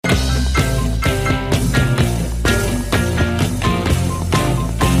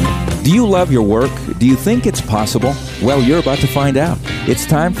Do you love your work? Do you think it's possible? Well, you're about to find out. It's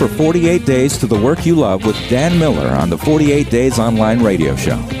time for 48 Days to the Work You Love with Dan Miller on the 48 Days Online Radio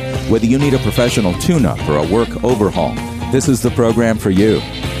Show. Whether you need a professional tune-up or a work overhaul, this is the program for you.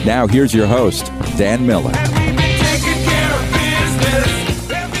 Now, here's your host, Dan Miller.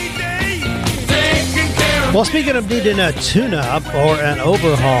 Well, speaking of needing a tune-up or an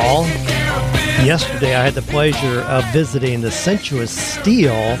overhaul, yesterday I had the pleasure of visiting the Sensuous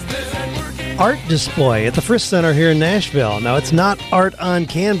Steel art display at the Frisk Center here in Nashville. Now, it's not art on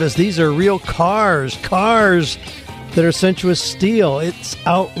canvas. These are real cars that are Sensuous Steel. It's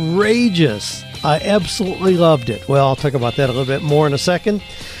outrageous. I absolutely loved it. Well, I'll talk about that a little bit more in a second.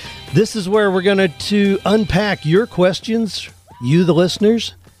 This is where we're going to unpack your questions, you the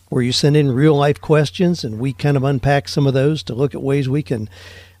listeners, where you send in real-life questions, and we kind of unpack some of those to look at ways we can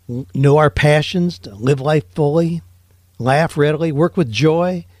know our passions, to live life fully, laugh readily, work with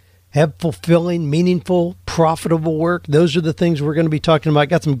joy, have fulfilling, meaningful, profitable work. Those are the things we're going to be talking about. I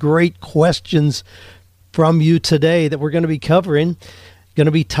got some great questions from you today that we're going to be covering. Going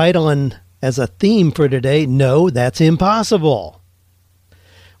to be titling as a theme for today, No, That's Impossible.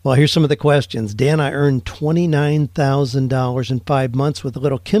 Well, here's some of the questions. Dan, I earned $29,000 in 5 months with a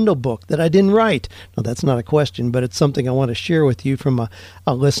little Kindle book that I didn't write. Now, that's not a question, but it's something I want to share with you from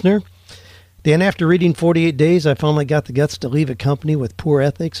a listener. Dan, after reading 48 Days, I finally got the guts to leave a company with poor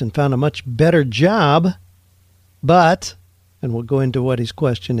ethics and found a much better job. But, and we'll go into what his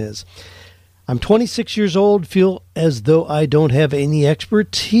question is, I'm 26 years old, feel as though I don't have any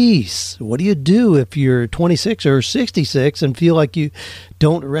expertise. What do you do if you're 26 or 66 and feel like you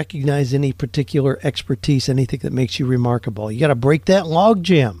don't recognize any particular expertise, anything that makes you remarkable? You got to break that log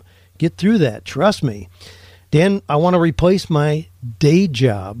jam. Get through that. Trust me. Dan, I want to replace my day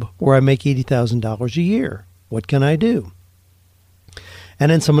job where I make $80,000 a year. What can I do? And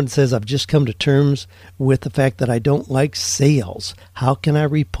then someone says, I've just come to terms with the fact that I don't like sales. How can I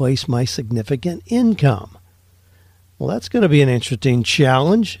replace my significant income? Well, that's going to be an interesting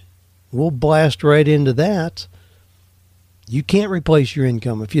challenge. We'll blast right into that. You can't replace your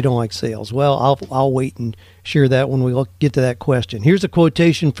income if you don't like sales. Well, I'll wait and share that when we get to that question. Here's a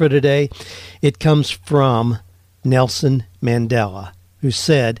quotation for today. It comes from Nelson Mandela, who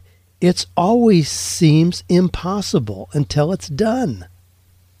said, "It always seems impossible until it's done."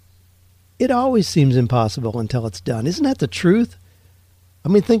 It always seems impossible until it's done. Isn't that the truth? I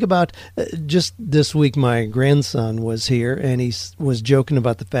mean, think about just this week, my grandson was here, and he was joking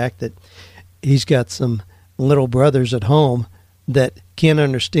about the fact that he's got some little brothers at home that can't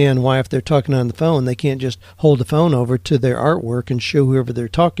understand why, if they're talking on the phone, they can't just hold the phone over to their artwork and show whoever they're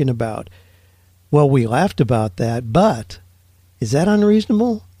talking about. Well, we laughed about that, but is that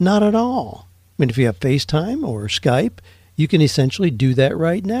unreasonable? Not at all. I mean, if you have FaceTime or Skype, you can essentially do that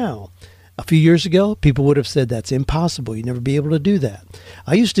right now. A few years ago, people would have said that's impossible. You'd never be able to do that.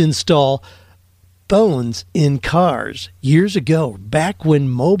 I used to install phones in cars years ago, back when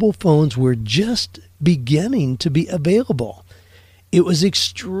mobile phones were just beginning to be available. It was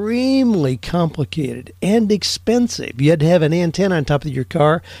extremely complicated and expensive. You had to have an antenna on top of your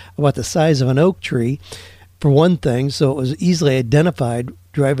car about the size of an oak tree, for one thing, so it was easily identified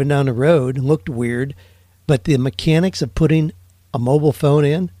driving down the road and looked weird. But the mechanics of putting a mobile phone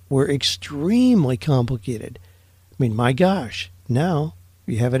in were extremely complicated. I mean, my gosh, now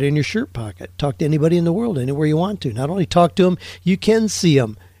you have it in your shirt pocket. Talk to anybody in the world, anywhere you want to. Not only talk to them, you can see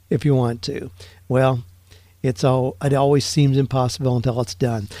them if you want to. Well, it always seems impossible until it's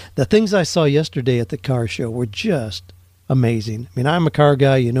done. The things I saw yesterday at the car show were just amazing. I mean, I'm a car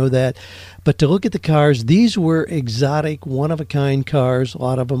guy, you know that. But to look at the cars, these were exotic, one-of-a-kind cars, a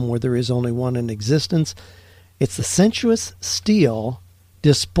lot of them where there is only one in existence. It's the Sensuous Steel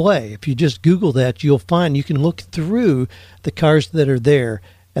display. If you just Google that, you'll find you can look through the cars that are there,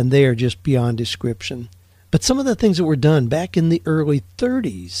 and they are just beyond description. But some of the things that were done back in the early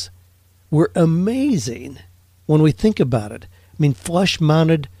 30s were amazing when we think about it. I mean,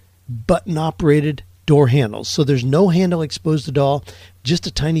 flush-mounted, button-operated door handles. So there's no handle exposed at all, just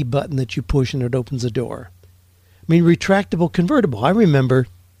a tiny button that you push and it opens the door. I mean, retractable convertible. I remember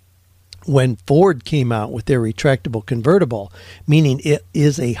when Ford came out with their retractable convertible, meaning it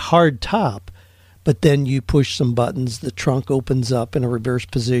is a hard top, but then you push some buttons, the trunk opens up in a reverse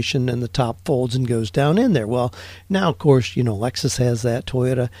position, and the top folds and goes down in there. Well, now, of course, you know, Lexus has that,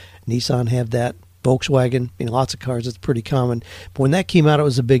 Toyota, Nissan have that, Volkswagen, lots of cars, it's pretty common. But when that came out, it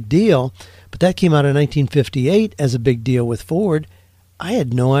was a big deal. But that came out in 1958 as a big deal with Ford. I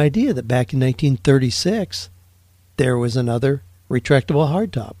had no idea that back in 1936, there was another retractable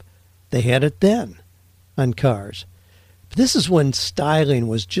hardtop. They had it then on cars. But this is when styling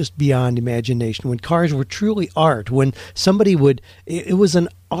was just beyond imagination, when cars were truly art, when somebody would, it was an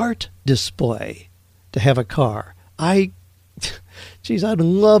art display to have a car. I'd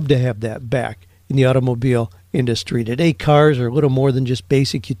love to have that back in the automobile industry. Today, cars are a little more than just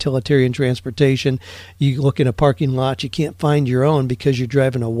basic utilitarian transportation. You look in a parking lot, you can't find your own because you're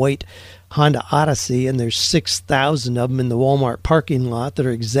driving a white Honda Odyssey, and there's 6,000 of them in the Walmart parking lot that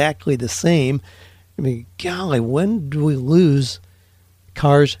are exactly the same. I mean, golly, when do we lose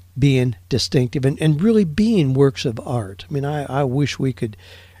cars being distinctive and really being works of art? I mean, I wish we could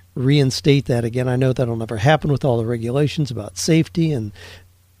reinstate that again. I know that'll never happen with all the regulations about safety and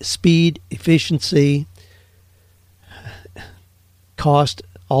speed, efficiency, cost,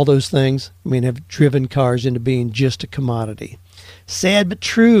 all those things, I mean, have driven cars into being just a commodity. Sad but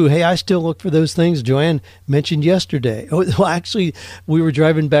true. Hey, I still look for those things Joanne mentioned yesterday. Oh, well, actually, we were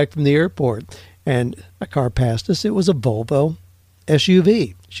driving back from the airport, and a car passed us. It was a Volvo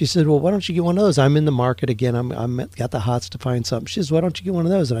SUV. She said, well, why don't you get one of those? I'm in the market again. I'm got the hots to find something. She says, why don't you get one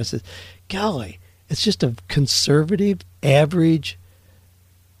of those? And I said, golly, it's just a conservative, average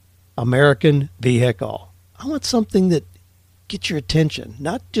American vehicle. I want something that gets your attention,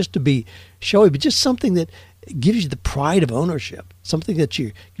 not just to be showy, but just something that gives you the pride of ownership, something that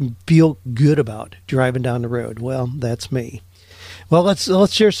you can feel good about driving down the road. Well, that's me. Well,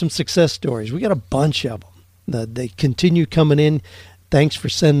 let's share some success stories. We got a bunch of them. They continue coming in. Thanks for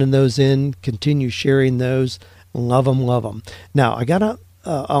sending those in. Continue sharing those. Love them, love them. Now, I got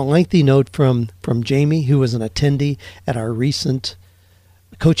a lengthy note from Jamie, who was an attendee at our recent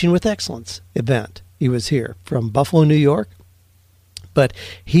Coaching with Excellence event. He was here from Buffalo, New York. But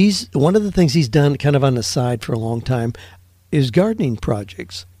one of the things he's done kind of on the side for a long time is gardening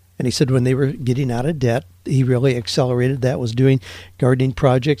projects. And he said when they were getting out of debt, he really accelerated that, was doing gardening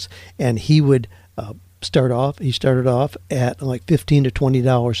projects. And he would started off at like $15 to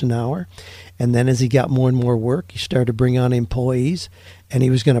 $20 an hour. And then as he got more and more work, he started to bring on employees. And he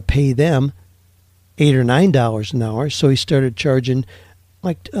was going to pay them $8 or $9 an hour. So he started charging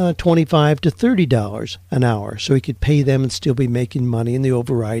like $25 to $30 an hour, so he could pay them and still be making money in the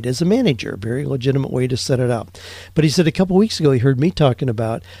override as a manager. Very legitimate way to set it up. But he said a couple weeks ago he heard me talking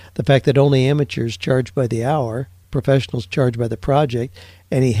about the fact that only amateurs charge by the hour, professionals charge by the project,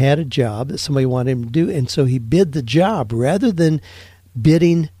 and he had a job that somebody wanted him to do, and so he bid the job. Rather than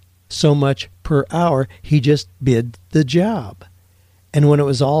bidding so much per hour, he just bid the job. And when it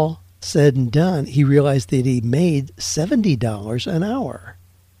was all said and done, he realized that he made $70 an hour.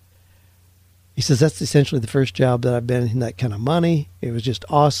 He says, that's essentially the first job that I've been in that kind of money. It was just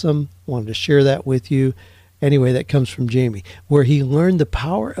awesome. Wanted to share that with you. Anyway, that comes from Jamie, where he learned the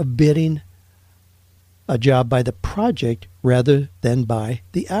power of bidding a job by the project rather than by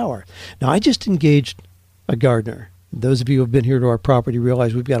the hour. Now, I just engaged a gardener. Those of you who have been here to our property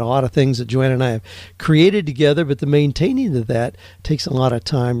realize we've got a lot of things that Joanne and I have created together, but the maintaining of that takes a lot of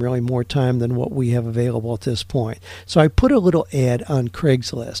time, really more time than what we have available at this point. So I put a little ad on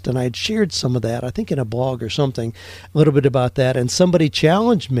Craigslist, and I had shared some of that, I think in a blog or something, a little bit about that, and somebody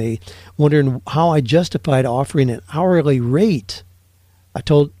challenged me, wondering how I justified offering an hourly rate. I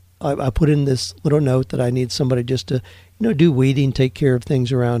put in this little note that I need somebody just to, do weeding, take care of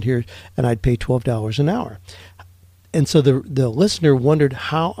things around here, and I'd pay $12 an hour. And so the listener wondered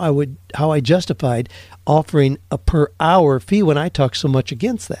how I justified offering a per hour fee when I talked so much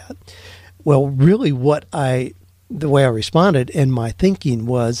against that. Well, really the way I responded and my thinking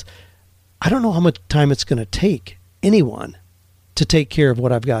was, I don't know how much time it's going to take anyone to take care of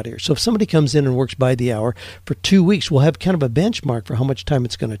what I've got here. So if somebody comes in and works by the hour for 2 weeks, we'll have kind of a benchmark for how much time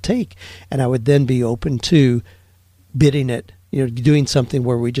it's going to take. And I would then be open to bidding it, doing something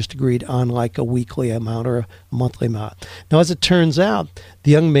where we just agreed on like a weekly amount or a monthly amount. Now, as it turns out,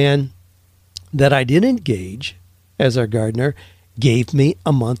 the young man that I did engage as our gardener gave me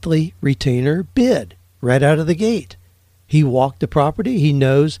a monthly retainer bid right out of the gate. He walked the property. He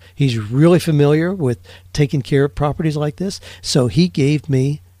knows, he's really familiar with taking care of properties like this. So he gave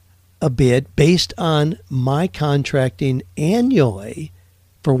me a bid based on my contracting annually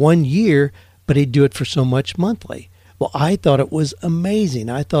for 1 year, but he'd do it for so much monthly. Well, I thought it was amazing.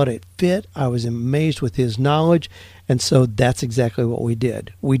 I thought it fit. I was amazed with his knowledge. And so that's exactly what we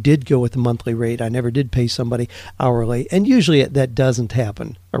did. We did go with the monthly rate. I never did pay somebody hourly. And usually that doesn't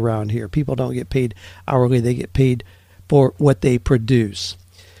happen around here. People don't get paid hourly. They get paid for what they produce.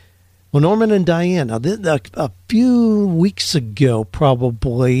 Well, Norman and Diane, now a few weeks ago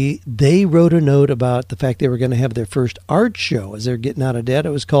probably, they wrote a note about the fact they were going to have their first art show as they're getting out of debt.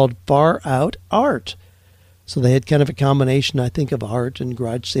 It was called Far Out Art. So they had kind of a combination, I think, of art and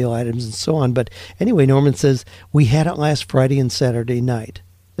garage sale items and so on. But anyway, Norman says, we had it last Friday and Saturday night,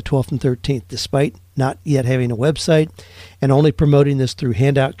 the 12th and 13th. Despite not yet having a website and only promoting this through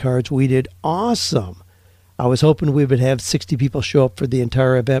handout cards, we did awesome. I was hoping we would have 60 people show up for the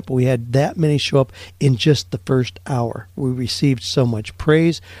entire event, but we had that many show up in just the first hour. We received so much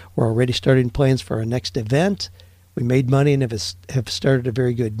praise. We're already starting plans for our next event. We made money and have started a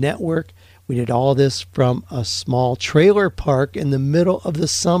very good network. We did all this from a small trailer park in the middle of the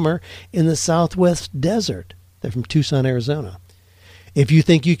summer in the Southwest desert. They're from Tucson, Arizona. If you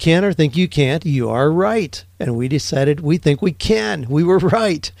think you can or think you can't, you are right. And we decided we think we can. We were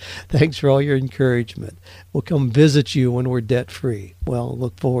right. Thanks for all your encouragement. We'll come visit you when we're debt-free. Well,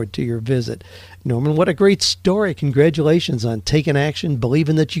 look forward to your visit. Norman, what a great story. Congratulations on taking action,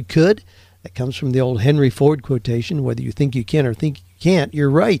 believing that you could. That comes from the old Henry Ford quotation, whether you think you can or think you can't,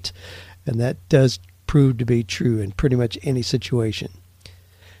 you're right. And that does prove to be true in pretty much any situation.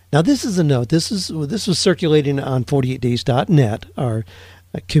 Now, this is a note. This was circulating on 48days.net, our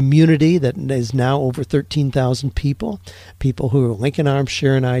community that is now over 13,000 people who are linking arms,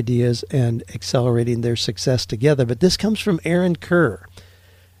 sharing ideas, and accelerating their success together. But this comes from Aaron Kerr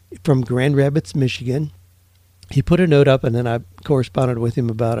from Grand Rapids, Michigan. He put a note up, and then I corresponded with him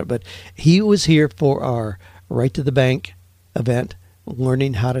about it. But he was here for our Right to the Bank event,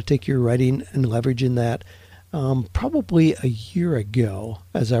 learning how to take your writing and leveraging that, probably a year ago,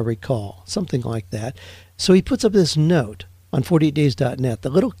 as I recall, something like that. So he puts up this note on 48days.net, the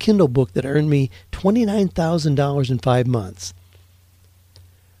little Kindle book that earned me $29,000 in 5 months.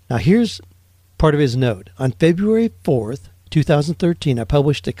 Now here's part of his note. On February 4th, 2013, I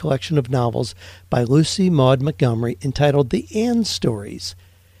published a collection of novels by Lucy Maud Montgomery entitled The Anne Stories.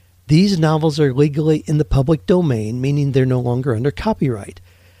 These novels are legally in the public domain, meaning they're no longer under copyright.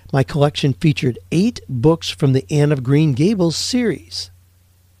 My collection featured 8 books from the Anne of Green Gables series.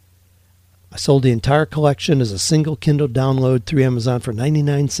 I sold the entire collection as a single Kindle download through Amazon for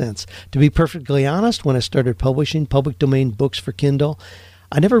 99 cents. To be perfectly honest, when I started publishing public domain books for Kindle,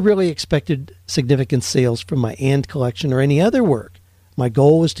 I never really expected significant sales from my Anne collection or any other work. My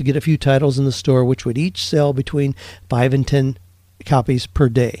goal was to get a few titles in the store which would each sell between 5 and 10 copies per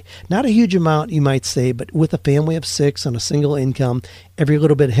day. Not a huge amount, you might say, but with a family of 6 on a single income, every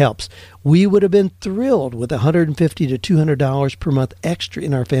little bit helps. We would have been thrilled with $150 to $200 per month extra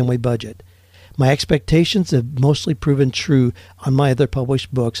in our family budget. My expectations have mostly proven true on my other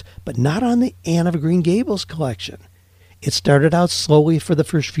published books, but not on the Anne of Green Gables collection. It started out slowly for the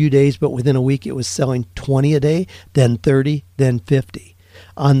first few days, but within a week it was selling 20 a day, then 30, then 50.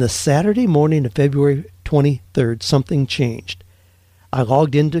 On the Saturday morning of February 23rd, something changed. I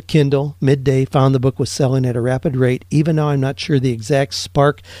logged into Kindle midday, found the book was selling at a rapid rate, even though I'm not sure the exact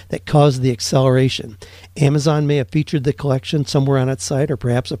spark that caused the acceleration. Amazon may have featured the collection somewhere on its site, or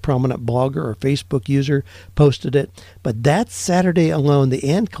perhaps a prominent blogger or Facebook user posted it. But that Saturday alone, the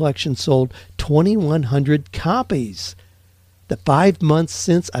Anne collection sold 2,100 copies. The 5 months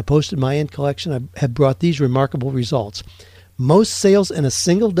since I posted my Anne collection have brought these remarkable results. Most sales in a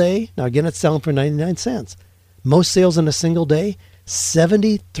single day, now again it's selling for 99 cents. Most sales in a single day,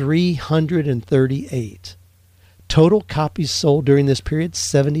 7,338. Total copies sold during this period,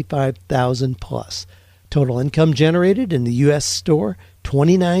 75,000 plus. Total income generated in the U.S. store,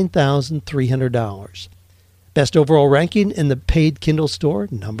 $29,300. Best overall ranking in the paid Kindle store,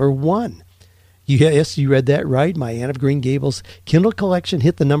 number 1. Yes, you read that right. My Anne of Green Gables Kindle collection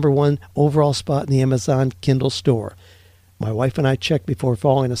hit the number 1 overall spot in the Amazon Kindle store. My wife and I checked before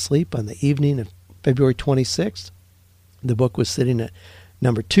falling asleep on the evening of February 26th. The book was sitting at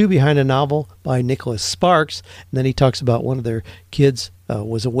number 2 behind a novel by Nicholas Sparks. And then he talks about one of their kids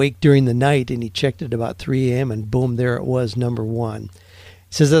was awake during the night, and he checked it about 3 a.m., and boom, there it was, number 1. He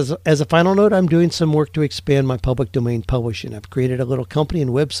says, as a final note, I'm doing some work to expand my public domain publishing. I've created a little company and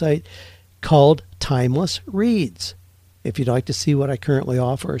website called Timeless Reads. If you'd like to see what I currently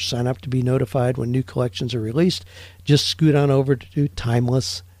offer or sign up to be notified when new collections are released, just scoot on over to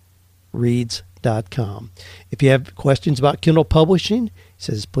timelessreads.com. If you have questions about Kindle publishing, he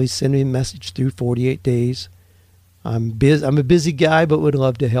says, please send me a message through 48 days. I'm a busy guy, but would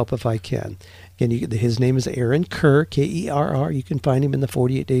love to help if I can. Again, his name is Aaron Kerr, Kerr. You can find him in the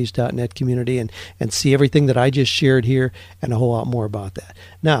 48days.net community and see everything that I just shared here and a whole lot more about that.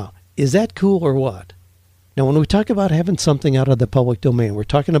 Now, is that cool or what? Now, when we talk about having something out of the public domain, we're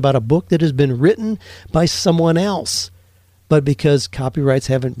talking about a book that has been written by someone else, but because copyrights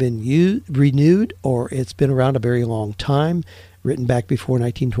haven't been renewed or it's been around a very long time, written back before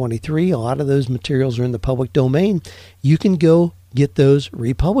 1923, a lot of those materials are in the public domain. You can go get those,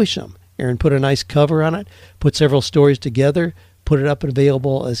 republish them. Aaron put a nice cover on it, put several stories together, put it up and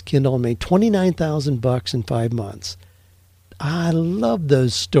available as Kindle, and made $29,000 in 5 months. I love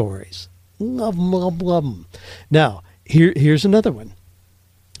those stories. Love them, love them. Now, here's another one.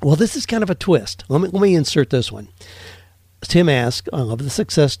 Well, this is kind of a twist. Let me insert this one. Tim asked, I love the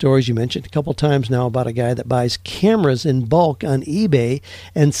success stories you mentioned a couple times now about a guy that buys cameras in bulk on eBay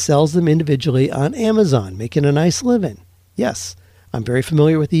and sells them individually on Amazon, making a nice living. Yes, I'm very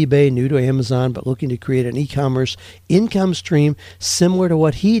familiar with eBay, new to Amazon, but looking to create an e-commerce income stream similar to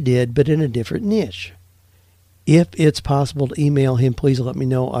what he did, but in a different niche. If it's possible to email him, please let me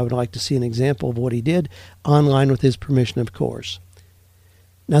know. I would like to see an example of what he did online with his permission, of course.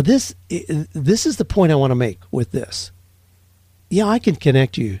 Now, this is the point I want to make with this. Yeah, I can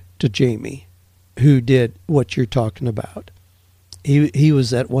connect you to Jamie, who did what you're talking about. He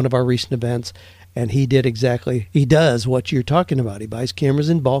was at one of our recent events, and he does what you're talking about. He buys cameras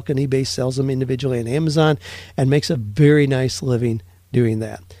in bulk on eBay, sells them individually on Amazon, and makes a very nice living doing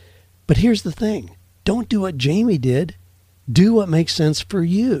that. But here's the thing. Don't do what Jamie did. Do what makes sense for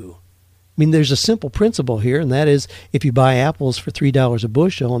you. I mean, there's a simple principle here, and that is if you buy apples for $3 a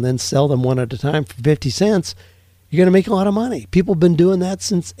bushel and then sell them one at a time for 50 cents, you're going to make a lot of money. People have been doing that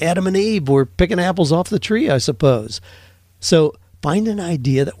since Adam and Eve were picking apples off the tree, I suppose. So find an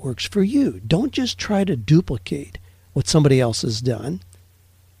idea that works for you. Don't just try to duplicate what somebody else has done.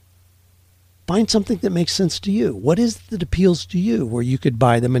 Find something that makes sense to you. What is it that appeals to you where you could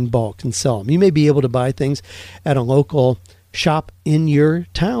buy them in bulk and sell them? You may be able to buy things at a local shop in your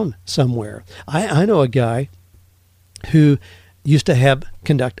town somewhere. I know a guy who used to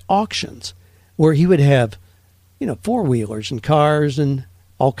conduct auctions where he would have, four-wheelers and cars and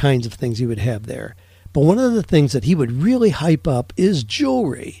all kinds of things he would have there. But one of the things that he would really hype up is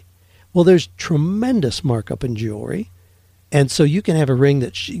jewelry. Well, there's tremendous markup in jewelry. And so you can have a ring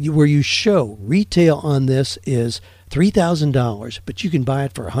where you show retail on this is $3,000, but you can buy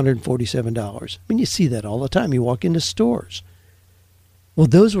it for $147. I mean, you see that all the time. You walk into stores. Well,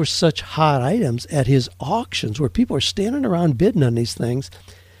 those were such hot items at his auctions where people are standing around bidding on these things.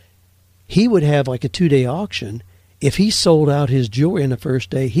 He would have like a 2-day auction. If he sold out his jewelry on the first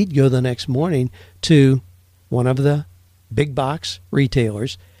day, he'd go the next morning to one of the big box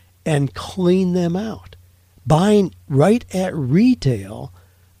retailers and clean them out. Buying right at retail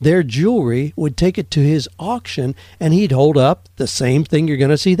their jewelry, would take it to his auction, and he'd hold up the same thing you're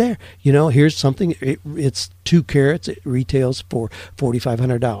going to see there. Here's something, it's 2 carats, it retails for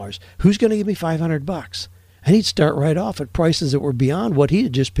 $4,500. Who's going to give me $500? And he'd start right off at prices that were beyond what he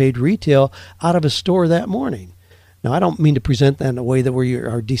had just paid retail out of a store that morning. Now, I don't mean to present that in a way that where you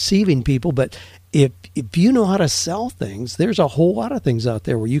are deceiving people, but if you know how to sell things, there's a whole lot of things out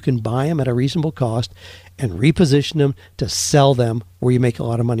there where you can buy them at a reasonable cost and reposition them to sell them where you make a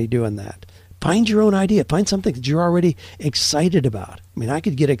lot of money doing that. Find your own idea. Find something that you're already excited about. I mean, I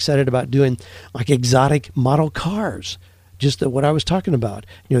could get excited about doing like exotic model cars, just what I was talking about.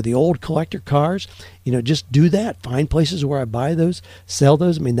 The old collector cars, just do that. Find places where I buy those, sell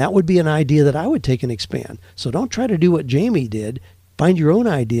those. I mean, that would be an idea that I would take and expand. So don't try to do what Jamie did. Find your own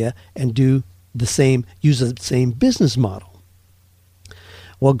idea and use the same business model.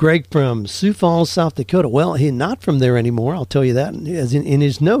 Well, Greg from Sioux Falls, South Dakota. Well, he's not from there anymore. I'll tell you that as in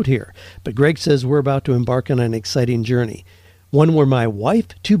his note here. But Greg says we're about to embark on an exciting journey. One where my wife,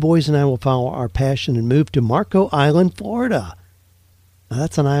 2 boys, and I will follow our passion and move to Marco Island, Florida. Now,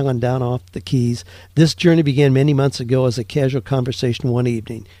 that's an island down off the Keys. This journey began many months ago as a casual conversation one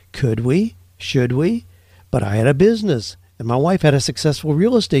evening. Could we? Should we? But I had a business, and my wife had a successful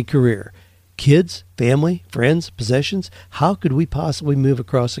real estate career. Kids, family, friends, possessions. How could we possibly move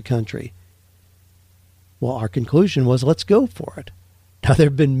across the country? Well, our conclusion was, let's go for it. Now, there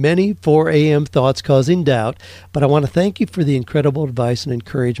have been many 4 a.m. thoughts causing doubt, but I want to thank you for the incredible advice and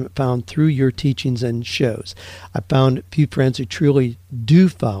encouragement found through your teachings and shows. I found a few friends who truly do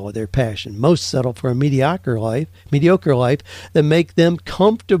follow their passion. Most settle for a mediocre life that make them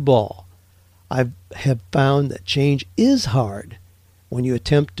comfortable. I have found that change is hard. When you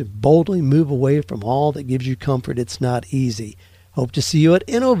attempt to boldly move away from all that gives you comfort, it's not easy. Hope to see you at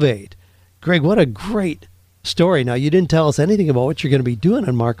Innovate. Greg, what a great story. Now, you didn't tell us anything about what you're going to be doing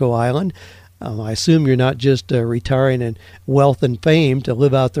on Marco Island. I assume you're not just retiring in wealth and fame to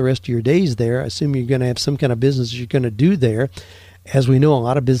live out the rest of your days there. I assume you're going to have some kind of business you're going to do there. As we know, a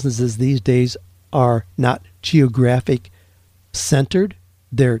lot of businesses these days are not geographic centered.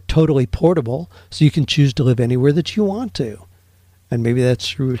 They're totally portable, so you can choose to live anywhere that you want to. And maybe that's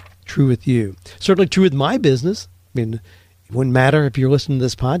true with you. Certainly true with my business. I mean, it wouldn't matter if you're listening to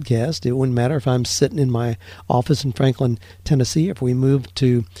this podcast. It wouldn't matter if I'm sitting in my office in Franklin, Tennessee. If we moved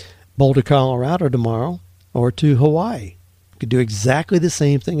to Boulder, Colorado tomorrow, or to Hawaii. Could do exactly the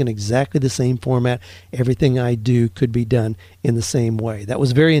same thing in exactly the same format. Everything I do could be done in the same way. That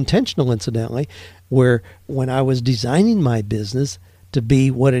was very intentional, incidentally, where when I was designing my business to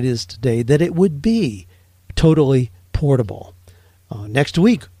be what it is today, that it would be totally portable. Next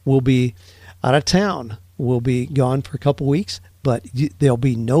week, we'll be out of town. We'll be gone for a couple weeks, but there'll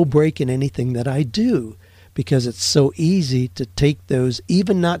be no break in anything that I do, because it's so easy to take those,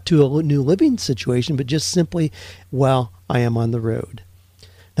 even not to a new living situation, but just simply while I am on the road.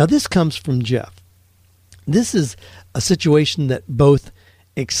 Now, this comes from Jeff. This is a situation that both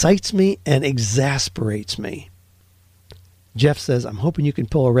excites me and exasperates me. Jeff says, I'm hoping you can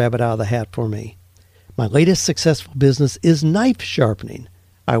pull a rabbit out of the hat for me. My latest successful business is knife sharpening.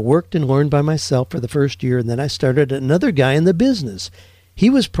 I worked and learned by myself for the first year, and then I started another guy in the business. He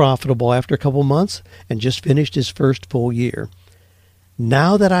was profitable after a couple months and just finished his first full year.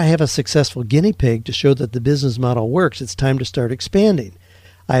 Now that I have a successful guinea pig to show that the business model works, it's time to start expanding.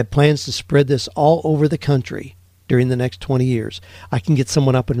 I have plans to spread this all over the country during the next 20 years. I can get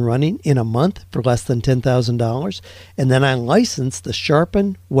someone up and running in a month for less than $10,000, and then I license the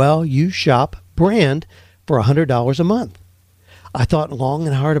Sharpen Well You Shop brand for $100 a month. I thought long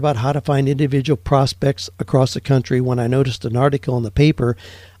and hard about how to find individual prospects across the country when I noticed an article in the paper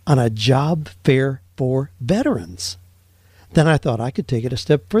on a job fair for veterans. Then I thought I could take it a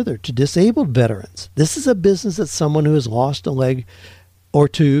step further to disabled veterans. This is a business that someone who has lost a leg or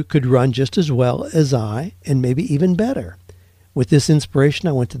two could run just as well as I, and maybe even better. With this inspiration,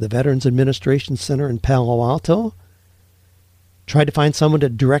 I went to the Veterans Administration Center in Palo Alto, tried to find someone to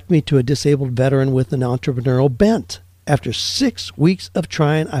direct me to a disabled veteran with an entrepreneurial bent. After 6 weeks of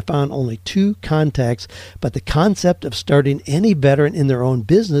trying, I found only 2 contacts, but the concept of starting any veteran in their own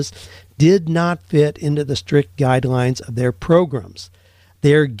business did not fit into the strict guidelines of their programs.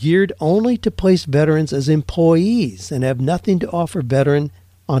 They are geared only to place veterans as employees and have nothing to offer veteran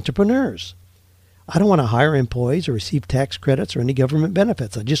entrepreneurs. I don't want to hire employees or receive tax credits or any government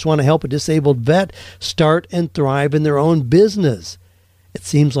benefits. I just want to help a disabled vet start and thrive in their own business. It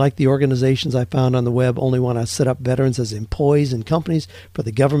seems like the organizations I found on the web only want to set up veterans as employees in companies for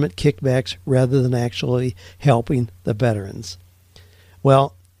the government kickbacks rather than actually helping the veterans.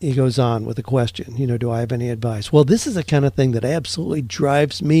 Well, he goes on with a question, do I have any advice? Well, this is the kind of thing that absolutely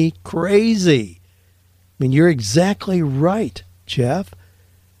drives me crazy. I mean, you're exactly right, Jeff.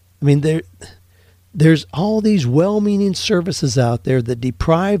 I mean, there's all these well-meaning services out there that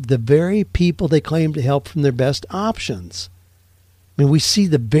deprive the very people they claim to help from their best options. I mean, we see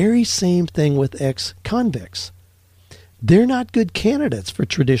the very same thing with ex-convicts. They're not good candidates for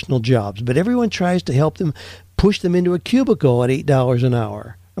traditional jobs, but everyone tries to help them, push them into a cubicle at $8 an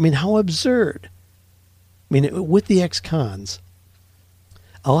hour. I mean, how absurd. I mean, with the ex-cons,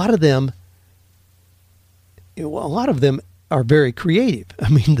 a lot of them are very creative. I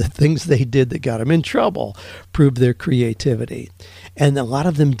mean, the things they did that got them in trouble proved their creativity. And a lot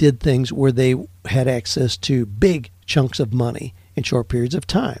of them did things where they had access to big chunks of money in short periods of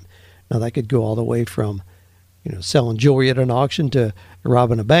time. Now, that could go all the way from, selling jewelry at an auction to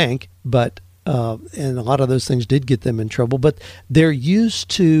robbing a bank, but and a lot of those things did get them in trouble. But they're used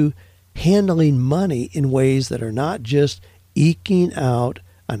to handling money in ways that are not just eking out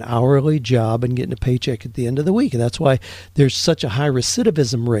an hourly job and getting a paycheck at the end of the week. And that's why there's such a high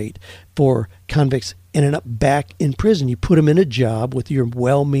recidivism rate for convicts ending up back in prison. You put them in a job with your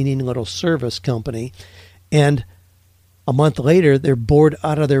well-meaning little service company, and a month later, they're bored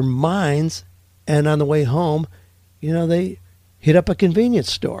out of their minds, and on the way home, they hit up a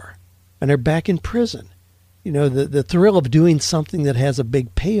convenience store, and they're back in prison. The thrill of doing something that has a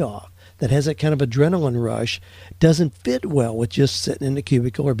big payoff, that has that kind of adrenaline rush, doesn't fit well with just sitting in a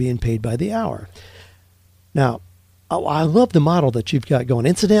cubicle or being paid by the hour. Now, I love the model that you've got going.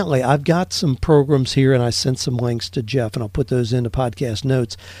 Incidentally, I've got some programs here, and I sent some links to Jeff, and I'll put those into podcast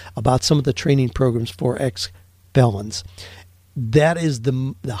notes about some of the training programs for ex-felons. That is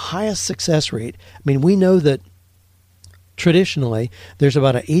the highest success rate. I mean, we know that traditionally there's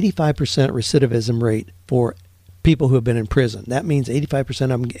about an 85% recidivism rate for people who have been in prison. That means 85%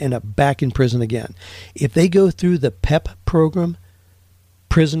 of them end up back in prison again. If they go through the PEP program,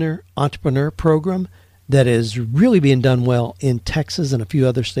 Prisoner Entrepreneur Program, that is really being done well in Texas and a few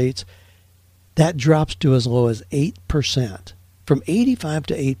other states, that drops to as low as 8%. From 85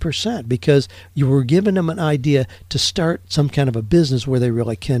 to 8%, because you were giving them an idea to start some kind of a business where they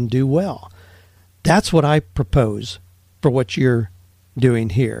really can do well. That's what I propose for what you're doing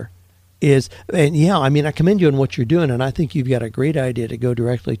here. I commend you on what you're doing, and I think you've got a great idea to go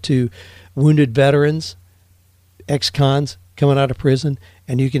directly to wounded veterans, ex-cons, coming out of prison,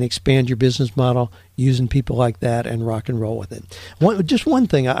 and you can expand your business model using people like that and rock and roll with it. Just one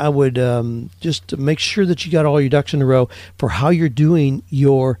thing, I would just to make sure that you got all your ducks in a row for how you're doing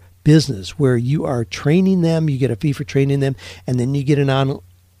your business, where you are training them, you get a fee for training them, and then you get an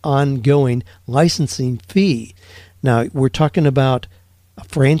ongoing licensing fee. Now, we're talking about a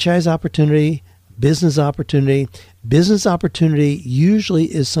franchise opportunity, business opportunity. Business opportunity usually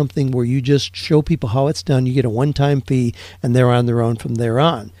is something where you just show people how it's done. You get a one-time fee, and they're on their own from there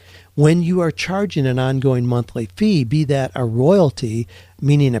on. When you are charging an ongoing monthly fee, be that a royalty,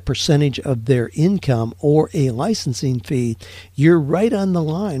 meaning a percentage of their income, or a licensing fee, you're right on the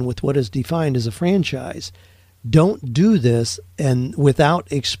line with what is defined as a franchise. Don't do this and without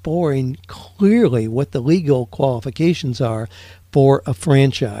exploring clearly what the legal qualifications are for a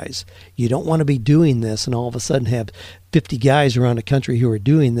franchise. You don't want to be doing this and all of a sudden have 50 guys around the country who are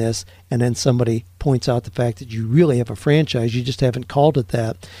doing this, and then somebody points out the fact that you really have a franchise, you just haven't called it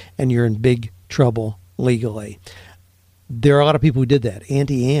that, and you're in big trouble legally. There are a lot of people who did that.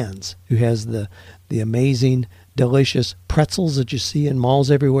 Auntie Anne's, who has the amazing, delicious pretzels that you see in malls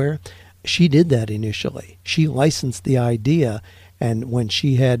everywhere, she did that initially. She licensed the idea, and when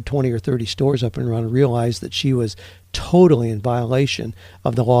she had 20 or 30 stores up and running, realized that she was totally in violation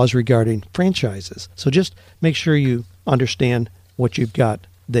of the laws regarding franchises. So just make sure you understand what you've got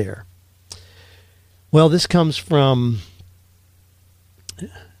there. Well, this comes from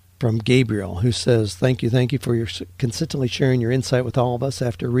Gabriel, who says, thank you for your consistently sharing your insight with all of us.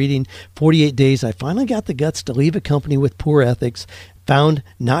 After reading 48 Days, I finally got the guts to leave a company with poor ethics, found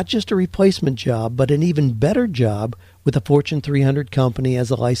not just a replacement job, but an even better job with a Fortune 300 company as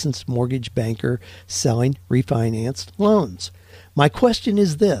a licensed mortgage banker selling refinanced loans. My question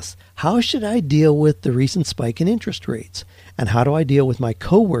is this: how should I deal with the recent spike in interest rates? And how do I deal with my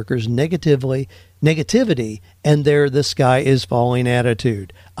coworkers' negativity and their "the sky is falling"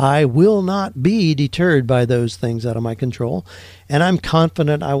 attitude? I will not be deterred by those things out of my control, and I'm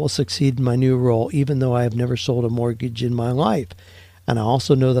confident I will succeed in my new role, even though I have never sold a mortgage in my life. And I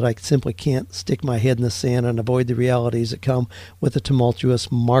also know that I simply can't stick my head in the sand and avoid the realities that come with a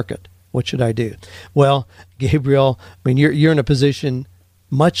tumultuous market. What should I do? Well, Gabriel, I mean, you're in a position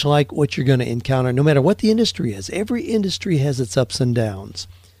much like what you're going to encounter, no matter what the industry is. Every industry has its ups and downs.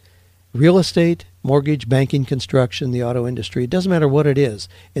 Real estate, mortgage, banking, construction, the auto industry, it doesn't matter what it is,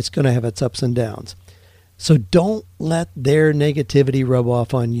 it's going to have its ups and downs. So don't let their negativity rub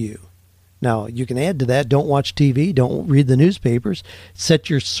off on you. Now, you can add to that, don't watch TV, don't read the newspapers, set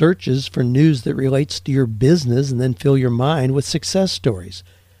your searches for news that relates to your business, and then fill your mind with success stories.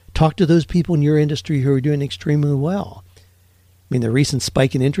 Talk to those people in your industry who are doing extremely well. I mean, the recent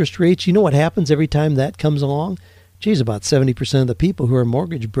spike in interest rates, you know what happens every time that comes along? Geez, about 70% of the people who are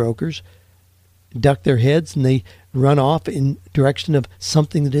mortgage brokers duck their heads and they run off in direction of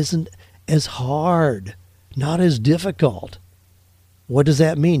something that isn't as hard, not as difficult. What does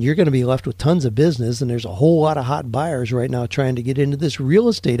that mean? You're going to be left with tons of business, and there's a whole lot of hot buyers right now trying to get into this real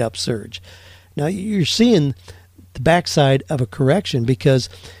estate upsurge. Now, you're seeing the backside of a correction because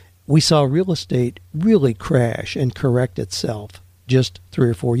we saw real estate really crash and correct itself just 3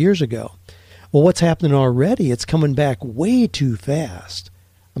 or 4 years ago. Well, what's happening already? It's coming back way too fast.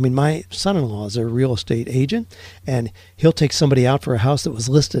 I mean, my son-in-law is a real estate agent, and he'll take somebody out for a house that was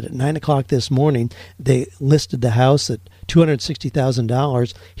listed at 9 o'clock this morning. They listed the house at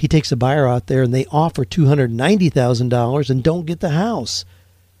 $260,000. He takes a buyer out there, and they offer $290,000 and don't get the house.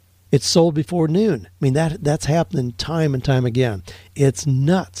 It's sold before noon. I mean, that's happening time and time again. It's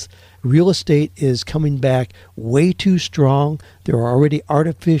nuts. Real estate is coming back way too strong. There are already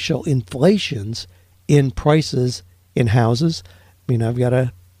artificial inflations in prices in houses. I mean, I've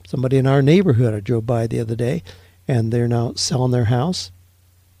got somebody in our neighborhood I drove by the other day, and they're now selling their house.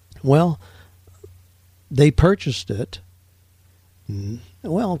 Well, they purchased it,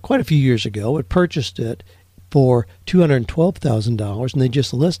 quite a few years ago, but purchased it for $212,000, and they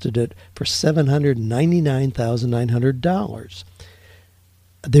just listed it for $799,900.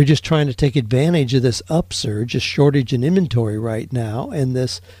 They're just trying to take advantage of this upsurge, a shortage in inventory right now, and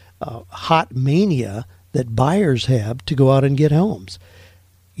this hot mania that buyers have to go out and get homes.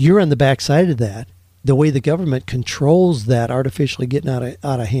 You're on the backside of that. The way the government controls that artificially getting out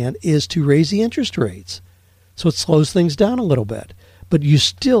of hand is to raise the interest rates. So it slows things down a little bit. But you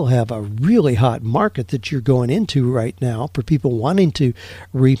still have a really hot market that you're going into right now for people wanting to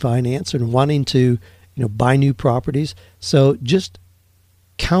refinance and wanting to, buy new properties. So just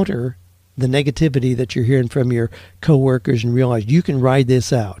counter the negativity that you're hearing from your coworkers and realize you can ride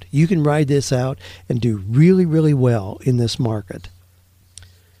this out. You can ride this out and do really, really well in this market.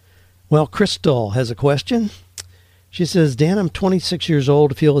 Well, Crystal has a question. She says, Dan, I'm 26 years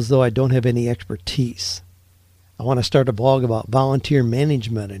old, feel as though I don't have any expertise. I want to start a blog about volunteer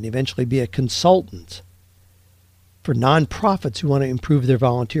management and eventually be a consultant for nonprofits who want to improve their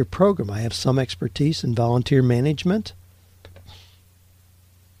volunteer program. I have some expertise in volunteer management.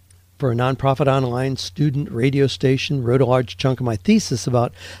 For a nonprofit online student radio station, wrote a large chunk of my thesis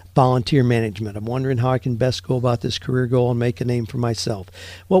about volunteer management. I'm wondering how I can best go about this career goal and make a name for myself.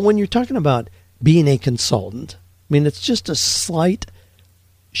 Well, when you're talking about being a consultant, I mean, it's just a slight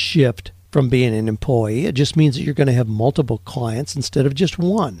shift from being an employee. It just means that you're going to have multiple clients instead of just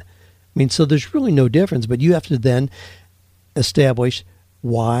one. I mean, so there's really no difference, but you have to then establish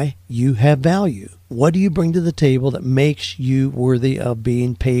why you have value. What do you bring to the table that makes you worthy of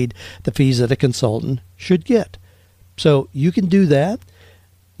being paid the fees that a consultant should get? So you can do that.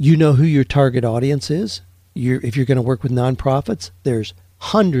 You know who your target audience is. If you're going to work with nonprofits, there's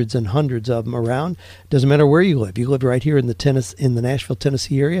hundreds and hundreds of them around. Doesn't matter where you live. You live right here in the Nashville,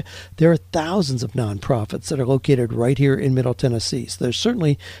 Tennessee area. There are thousands of nonprofits that are located right here in Middle Tennessee. So there's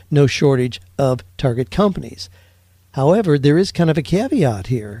certainly no shortage of target companies. However, there is kind of a caveat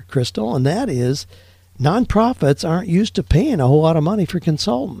here, Crystal, and that is nonprofits aren't used to paying a whole lot of money for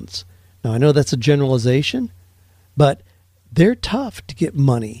consultants. Now, I know that's a generalization, but they're tough to get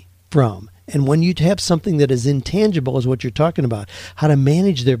money from. And when you have something that is intangible as what you're talking about, how to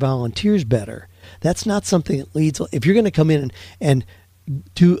manage their volunteers better, that's not something that leads. If you're going to come in and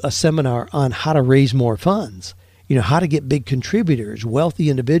do a seminar on how to raise more funds, you know, how to get big contributors, wealthy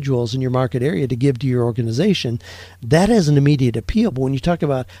individuals in your market area to give to your organization, that has an immediate appeal. But when you talk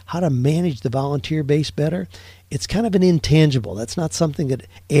about how to manage the volunteer base better, it's kind of an intangible. That's not something that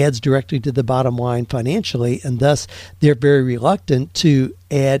adds directly to the bottom line financially, and thus they're very reluctant to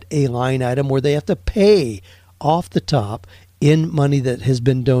add a line item where they have to pay off the top in money that has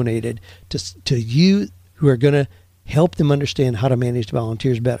been donated to you who are going to help them understand how to manage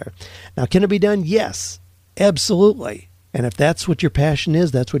volunteers better. Now, can it be done? Yes, absolutely. And if that's what your passion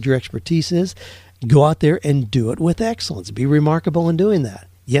is, that's what your expertise is, go out there and do it with excellence. Be remarkable in doing that.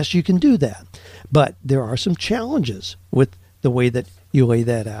 Yes, you can do that. But there are some challenges with the way that you lay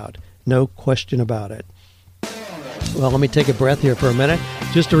that out. No question about it. Well, let me take a breath here for a minute.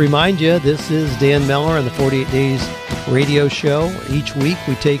 Just to remind you, this is Dan Miller on the 48 Days radio show. Each week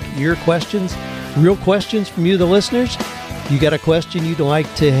we take your questions, real questions from you, the listeners. If you got a question you'd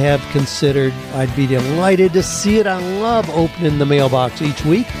like to have considered, I'd be delighted to see it. I love opening the mailbox each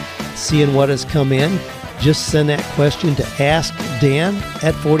week, seeing what has come in. Just send that question to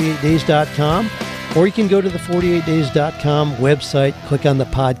askdan@48days.com, or you can go to the 48days.com website, click on the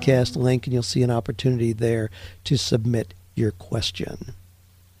podcast link, and you'll see an opportunity there to submit your question.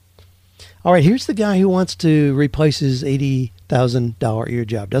 All right, here's the guy who wants to replace his $80,000 a year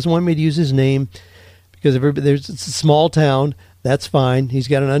job. Doesn't want me to use his name because it's a small town. That's fine. He's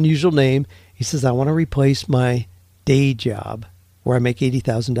got an unusual name. He says, I want to replace my day job where I make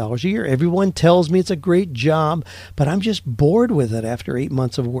 $80,000 a year. Everyone tells me it's a great job, but I'm just bored with it after 8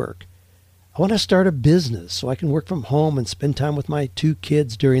 months of work. I want to start a business so I can work from home and spend time with my 2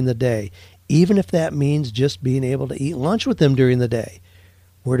 kids during the day, even if that means just being able to eat lunch with them during the day.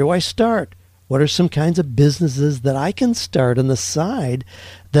 Where do I start? What are some kinds of businesses that I can start on the side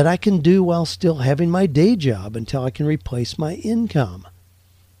that I can do while still having my day job until I can replace my income?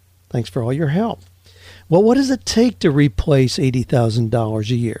 Thanks for all your help. Well, what does it take to replace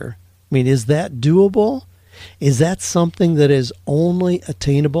 $80,000 a year? I mean, is that doable? Is that something that is only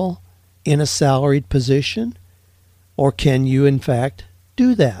attainable in a salaried position? Or can you, in fact,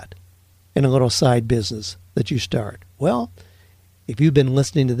 do that in a little side business that you start? Well, if you've been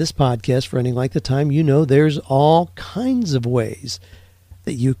listening to this podcast for any length of time, you know there's all kinds of ways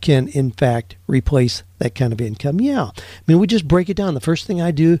that you can, in fact, replace that kind of income. Yeah. I mean, we just break it down. The first thing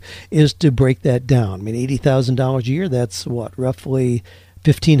I do is to break that down. I mean, $80,000 a year, that's what, roughly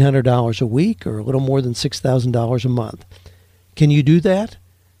 $1,500 a week, or a little more than $6,000 a month. Can you do that?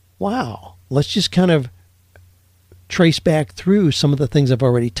 Wow. Let's just kind of trace back through some of the things I've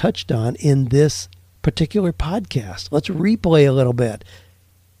already touched on in this particular podcast. Let's replay a little bit.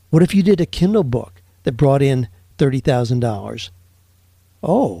 What if you did a Kindle book that brought in $30,000?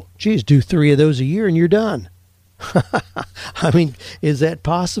 Oh, geez, do 3 of those a year and you're done. I mean, is that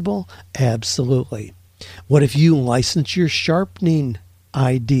possible? Absolutely. What if you license your sharpening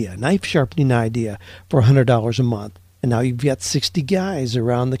idea, knife sharpening idea, for $100 a month? And now you've got 60 guys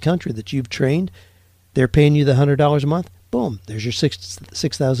around the country that you've trained. They're paying you the $100 a month. Boom, there's your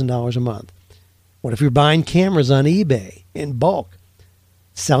 $6,000 a month. What if you're buying cameras on eBay in bulk,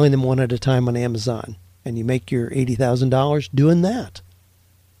 selling them one at a time on Amazon, and you make your $80,000 doing that?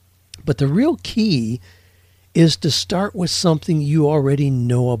 But the real key is to start with something you already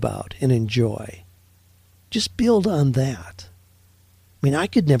know about and enjoy. Just build on that. I mean, I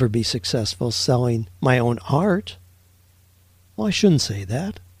could never be successful selling my own art. Well, I shouldn't say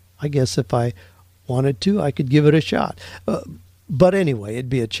that. I guess if I wanted to, I could give it a shot. But anyway, it'd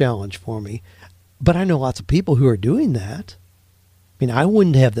be a challenge for me. But I know lots of people who are doing that. I mean, I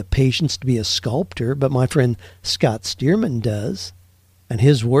wouldn't have the patience to be a sculptor, but my friend Scott Stearman does. And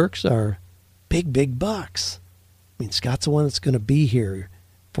his works are big, big bucks. I mean, Scott's the one that's going to be here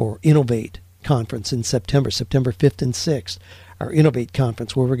for Innovate Conference in September 5th and 6th. Our Innovate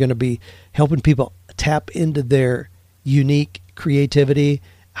Conference, where we're going to be helping people tap into their unique creativity,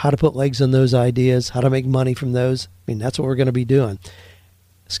 how to put legs on those ideas, how to make money from those. I mean, that's what we're going to be doing.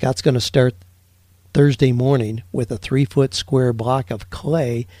 Scott's going to start Thursday morning with a 3-foot square block of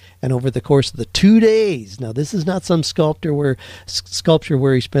clay, and over the course of the 2 days, now this is not some sculpture where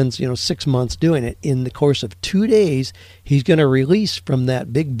he spends 6 months doing it. In the course of 2 days, he's going to release from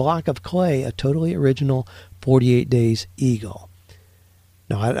that big block of clay a totally original 48 Days Eagle.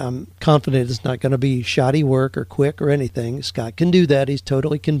 Now, I'm confident it's not going to be shoddy work or quick or anything. Scott can do that. He's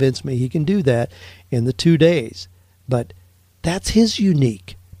totally convinced me he can do that in the 2 days. But that's his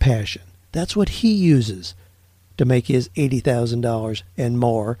unique passion. That's what he uses to make his $80,000 and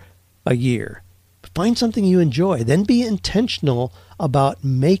more a year. Find something you enjoy. Then be intentional about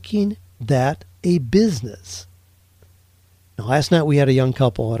making that a business. Now, last night we had a young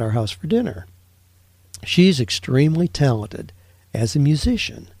couple at our house for dinner. She's extremely talented as a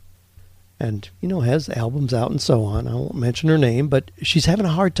musician and, has albums out and so on. I won't mention her name, but she's having a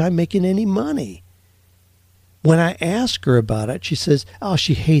hard time making any money. When I ask her about it, she says,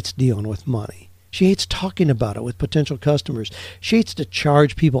 she hates dealing with money. She hates talking about it with potential customers. She hates to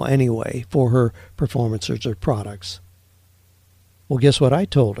charge people anyway for her performances or products. Well, guess what I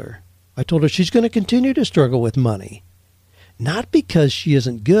told her? I told her she's going to continue to struggle with money. Not because she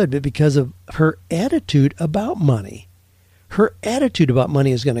isn't good, but because of her attitude about money. Her attitude about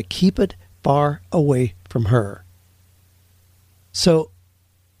money is going to keep it far away from her. So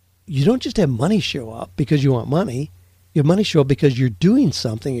you don't just have money show up because you want money. You have money show up because you're doing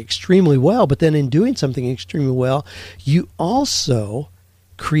something extremely well. But then in doing something extremely well, you also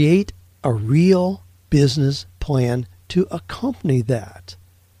create a real business plan to accompany that.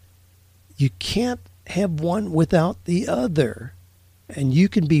 You can't have one without the other. And you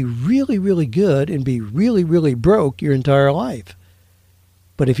can be really, really good and be really, really broke your entire life.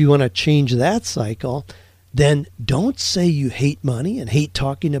 But if you want to change that cycle, then don't say you hate money and hate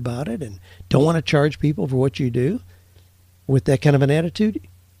talking about it and don't want to charge people for what you do. With that kind of an attitude,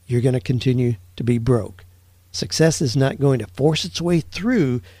 you're going to continue to be broke. Success is not going to force its way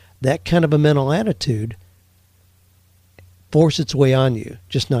through that kind of a mental attitude, force its way on you.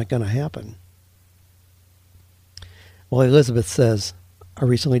 Just not going to happen. Well, Elizabeth says, I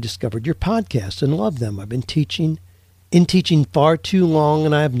recently discovered your podcast and love them. I've been teaching far too long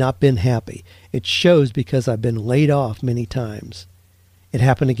and I have not been happy. It shows because I've been laid off many times. It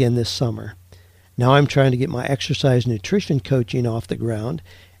happened again this summer. Now I'm trying to get my exercise nutrition coaching off the ground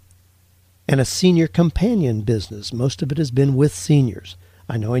and a senior companion business. Most of it has been with seniors.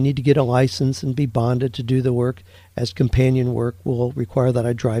 I know I need to get a license and be bonded to do the work, as companion work will require that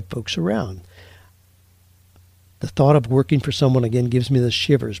I drive folks around. The thought of working for someone again gives me the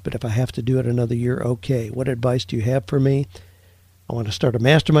shivers, but if I have to do it another year, okay. What advice do you have for me? I want to start a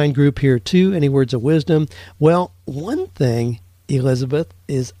mastermind group here too. Any words of wisdom? Well, one thing, Elizabeth,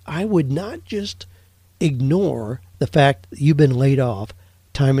 is I would not just ignore the fact that you've been laid off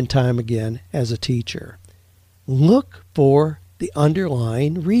time and time again as a teacher. Look for the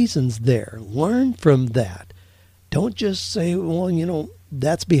underlying reasons there. Learn from that. Don't just say, well,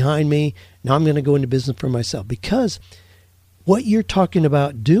 that's behind me. Now I'm going to go into business for myself. Because what you're talking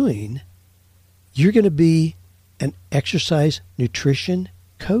about doing, you're going to be an exercise nutrition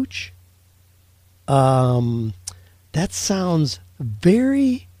coach. That sounds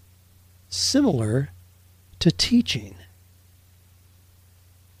very similar to teaching.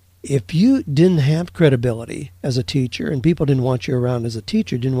 If you didn't have credibility as a teacher and people didn't want you around as a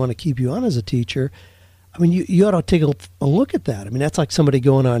teacher, didn't want to keep you on as a teacher, I mean, you ought to take a look at that. I mean, that's like somebody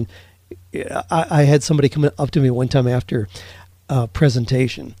going on. I had somebody come up to me one time after a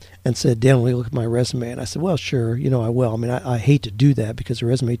presentation and said, Dan, will you look at my resume? And I said, well, sure, I will. I mean, I hate to do that because the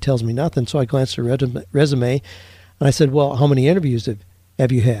resume tells me nothing. So I glanced at the resume and I said, well, how many interviews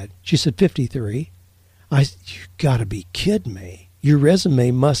have you had? She said, 53. I said, you got to be kidding me. Your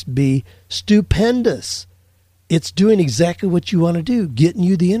resume must be stupendous. It's doing exactly what you want to do, getting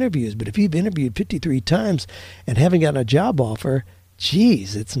you the interviews. But if you've interviewed 53 times and haven't gotten a job offer,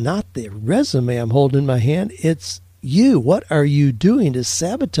 geez, it's not the resume I'm holding in my hand. It's you. What are you doing to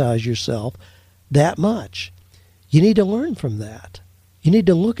sabotage yourself that much? You need to learn from that. You need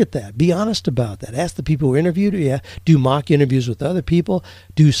to look at that. Be honest about that. Ask the people who interviewed you. Do mock interviews with other people.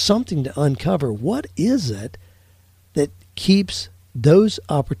 Do something to uncover what is it that keeps those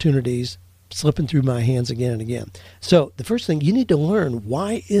opportunities slipping through my hands again and again. So the first thing, you need to learn,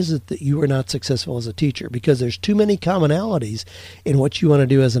 why is it that you are not successful as a teacher? Because there's too many commonalities in what you want to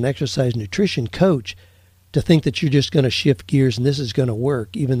do as an exercise nutrition coach to think that you're just going to shift gears and this is going to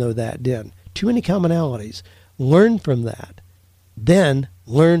work, even though that didn't. Too many commonalities. Learn from that. Then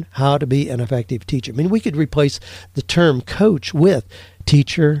learn how to be an effective teacher. I mean, we could replace the term coach with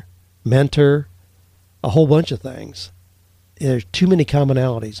teacher, mentor, a whole bunch of things. There's too many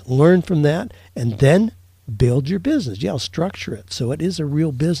commonalities. Learn from that and then build your business. Yeah, structure it so it is a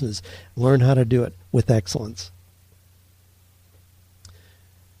real business. Learn how to do it with excellence.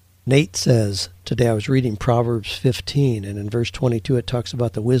 Nate says, today I was reading Proverbs 15, and in verse 22 it talks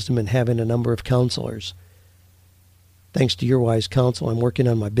about the wisdom in having a number of counselors. Thanks to your wise counsel, I'm working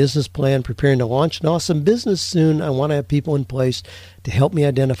on my business plan, preparing to launch an awesome business soon. I want to have people in place to help me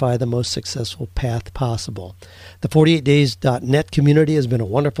identify the most successful path possible. The 48days.net community has been a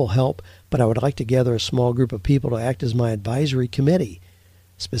wonderful help, but I would like to gather a small group of people to act as my advisory committee.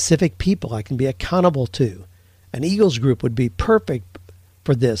 Specific people I can be accountable to. An Eagles group would be perfect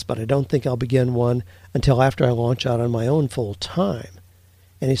for this, but I don't think I'll begin one until after I launch out on my own full time.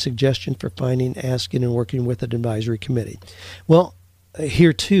 Any suggestion for finding, asking, and working with an advisory committee? Well,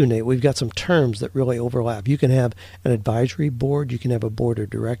 here too, Nate, we've got some terms that really overlap. You can have an advisory board. You can have a board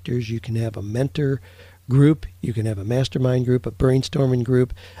of directors. You can have a mentor group. You can have a mastermind group, a brainstorming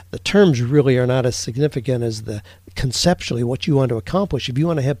group. The terms really are not as significant as the conceptually what you want to accomplish. If you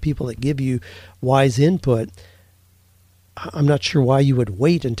want to have people that give you wise input, I'm not sure why you would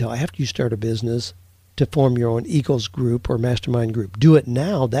wait until after you start a business to form your own Eagles group or mastermind group. Do it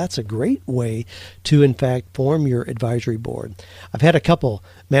now. That's a great way to, in fact, form your advisory board. I've had a couple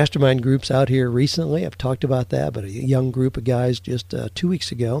mastermind groups out here recently. I've talked about that, but a young group of guys just 2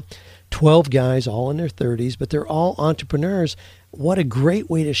 weeks ago, 12 guys, all in their 30s, but they're all entrepreneurs. What a great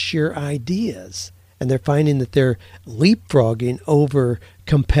way to share ideas. And they're finding that they're leapfrogging over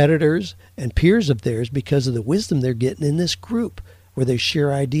competitors and peers of theirs because of the wisdom they're getting in this group, where they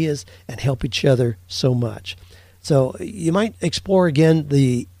share ideas and help each other so much. So you might explore again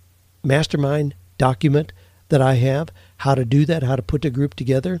the mastermind document that I have, how to do that, how to put the group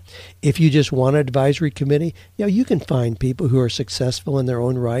together. If you just want an advisory committee, you can find people who are successful in their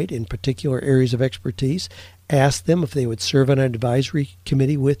own right in particular areas of expertise. Ask them if they would serve on an advisory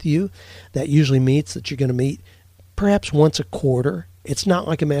committee with you. That usually means that you're going to meet perhaps once a quarter. It's not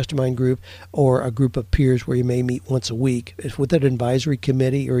like a mastermind group or a group of peers where you may meet once a week. If with an advisory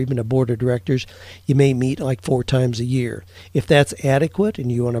committee or even a board of directors, you may meet like 4 times a year. If that's adequate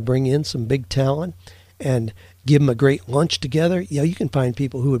and you want to bring in some big talent and give them a great lunch together, you can find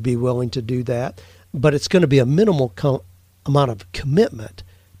people who would be willing to do that. But it's going to be a minimal amount of commitment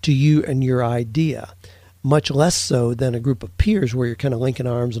to you and your idea, much less so than a group of peers where you're kind of linking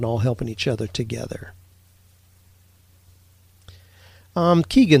arms and all helping each other together.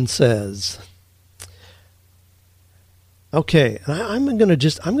 Keegan says, okay, I'm going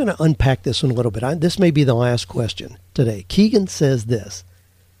to unpack this one a little bit. This may be the last question today. Keegan says this.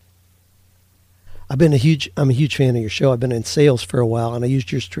 I'm a huge fan of your show. I've been in sales for a while, and I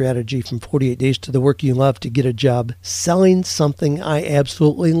used your strategy from 48 Days to the Work You Love to get a job selling something I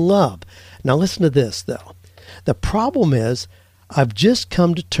absolutely love. Now listen to this, though. The problem is I've just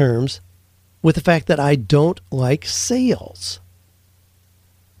come to terms with the fact that I don't like sales.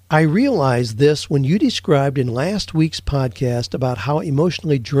 I realized this when you described in last week's podcast about how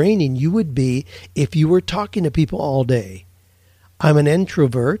emotionally draining you would be if you were talking to people all day. I'm an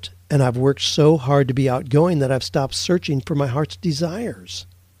introvert, and I've worked so hard to be outgoing that I've stopped searching for my heart's desires.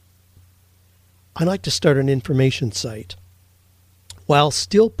 I like to start an information site while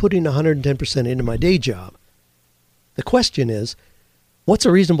still putting 110% into my day job. The question is, what's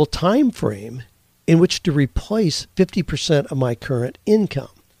a reasonable time frame in which to replace 50% of my current income?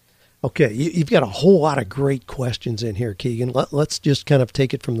 Okay, you've got a whole lot of great questions in here, Keegan. Let's just kind of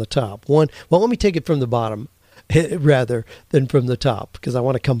take it from the top. Let me take it from the bottom rather than from the top, because I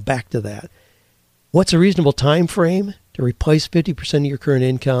want to come back to that. What's a reasonable time frame to replace 50% of your current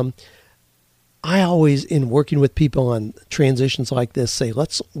income? I always, in working with people on transitions like this, say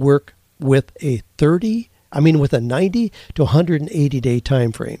let's work with a 90 to 180 day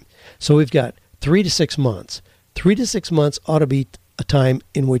time frame. So we've got 3 to 6 months. 3 to 6 months ought to be a time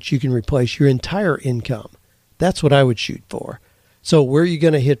in which you can replace your entire income. That's what I would shoot for. So where are you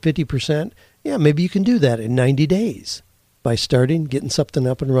going to hit 50%? Yeah, maybe you can do that in 90 days by getting something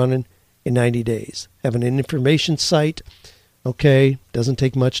up and running in 90 days. Having an information site, okay, doesn't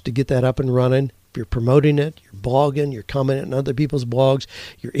take much to get that up and running. If you're promoting it, you're blogging, you're commenting on other people's blogs,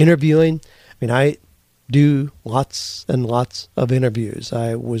 you're interviewing. I mean, I do lots and lots of interviews.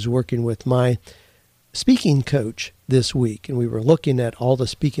 I was working with my speaking coach this week, and we were looking at all the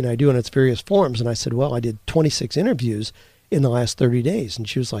speaking I do in its various forms, and I said, well, I did 26 interviews in the last 30 days. And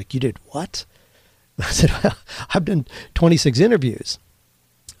she was like, you did what? And I said, well, I've done 26 interviews.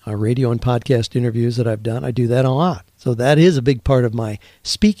 Radio and podcast interviews that I've done, I do that a lot. So that is a big part of my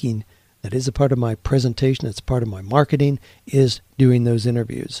speaking. That is a part of my presentation. It's part of my marketing, is doing those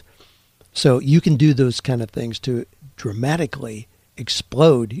interviews. So you can do those kind of things to dramatically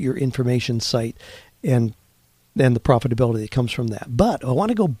explode your information site and the profitability that comes from that. But I want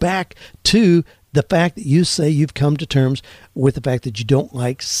to go back to the fact that you say you've come to terms with the fact that you don't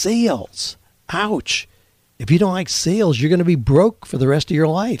like sales. Ouch. If you don't like sales, you're going to be broke for the rest of your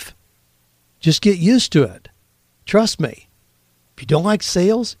life. Just get used to it. Trust me. If you don't like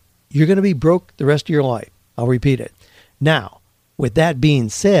sales, you're going to be broke the rest of your life. I'll repeat it. Now, with that being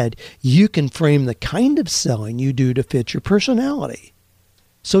said, you can frame the kind of selling you do to fit your personality.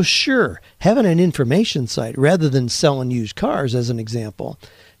 So sure, having an information site rather than selling used cars, as an example,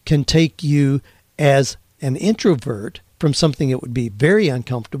 can take you as an introvert from something that would be very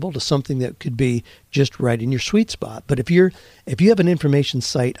uncomfortable to something that could be just right in your sweet spot. But if you have an information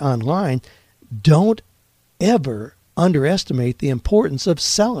site online, don't ever underestimate the importance of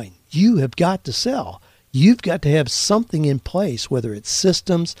selling. You have got to sell. You've got to have something in place, whether it's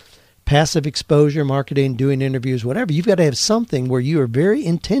systems, passive exposure, marketing, doing interviews, whatever. You've got to have something where you are very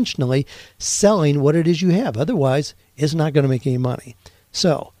intentionally selling what it is you have. Otherwise, it's not going to make any money.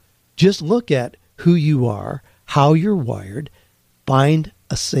 So just look at who you are, how you're wired, find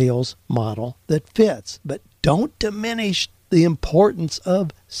a sales model that fits. But don't diminish the importance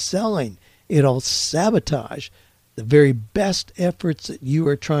of selling. It'll sabotage the very best efforts that you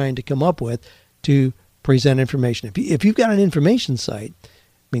are trying to come up with to present information. If you've got an information site, I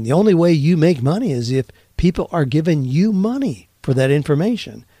mean, the only way you make money is if people are giving you money for that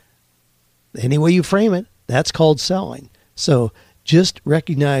information. Any way you frame it, that's called selling. So just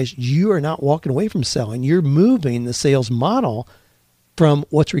recognize you are not walking away from selling. You're moving the sales model from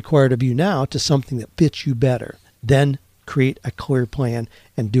what's required of you now to something that fits you better. Then create a clear plan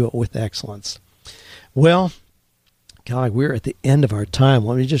and do it with excellence. Well, God, we're at the end of our time.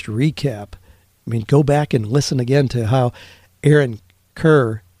 Let me just recap. I mean, go back and listen again to how Aaron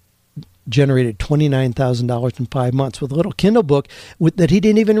Kerr generated $29,000 in 5 months with a little Kindle book that he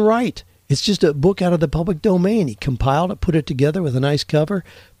didn't even write. It's just a book out of the public domain. He compiled it, put it together with a nice cover.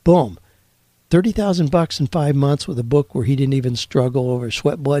 Boom. $30,000 in 5 months with a book where he didn't even struggle over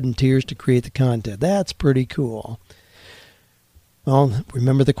sweat, blood, and tears to create the content. That's pretty cool. Well,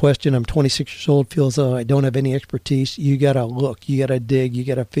 remember the question, I'm 26 years old, feels I don't have any expertise. You got to look, you got to dig, you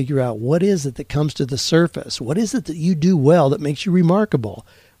got to figure out what is it that comes to the surface? What is it that you do well that makes you remarkable?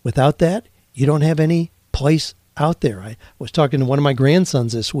 Without that, you don't have any place out there. I was talking to one of my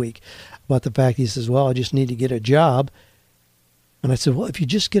grandsons this week about the fact, he says, well, I just need to get a job. And I said, well, if you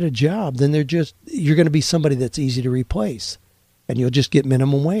just get a job, then you're going to be somebody that's easy to replace and you'll just get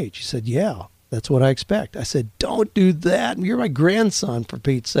minimum wage. He said, yeah, that's what I expect. I said, don't do that. You're my grandson, for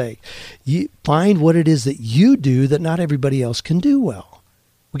Pete's sake. You find what it is that you do that not everybody else can do well.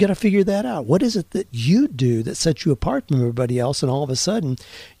 We got to figure that out. What is it that you do that sets you apart from everybody else? And all of a sudden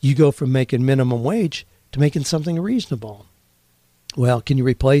you go from making minimum wage to making something reasonable. Well, can you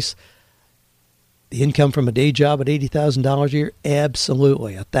replace the income from a day job at $80,000 a year?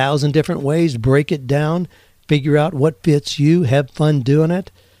 Absolutely. 1,000 different ways. Break it down. Figure out what fits you. Have fun doing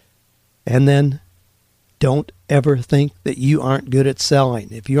it. And then don't ever think that you aren't good at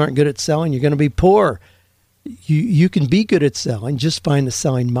selling. If you aren't good at selling, you're going to be poor. You can be good at selling. Just find the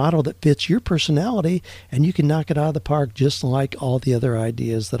selling model that fits your personality, and you can knock it out of the park just like all the other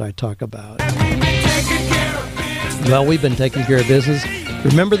ideas that I talk about. Well, we've been taking care of business.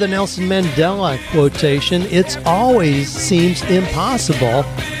 Remember the Nelson Mandela quotation, "It always seems impossible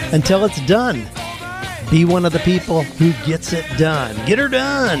until it's done." Be one of the people who gets it done. Get her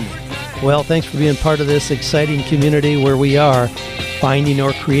done. Well, thanks for being part of this exciting community where we are finding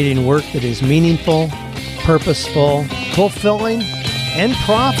or creating work that is meaningful, purposeful, fulfilling, and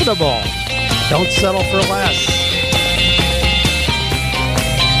profitable. Don't settle for less.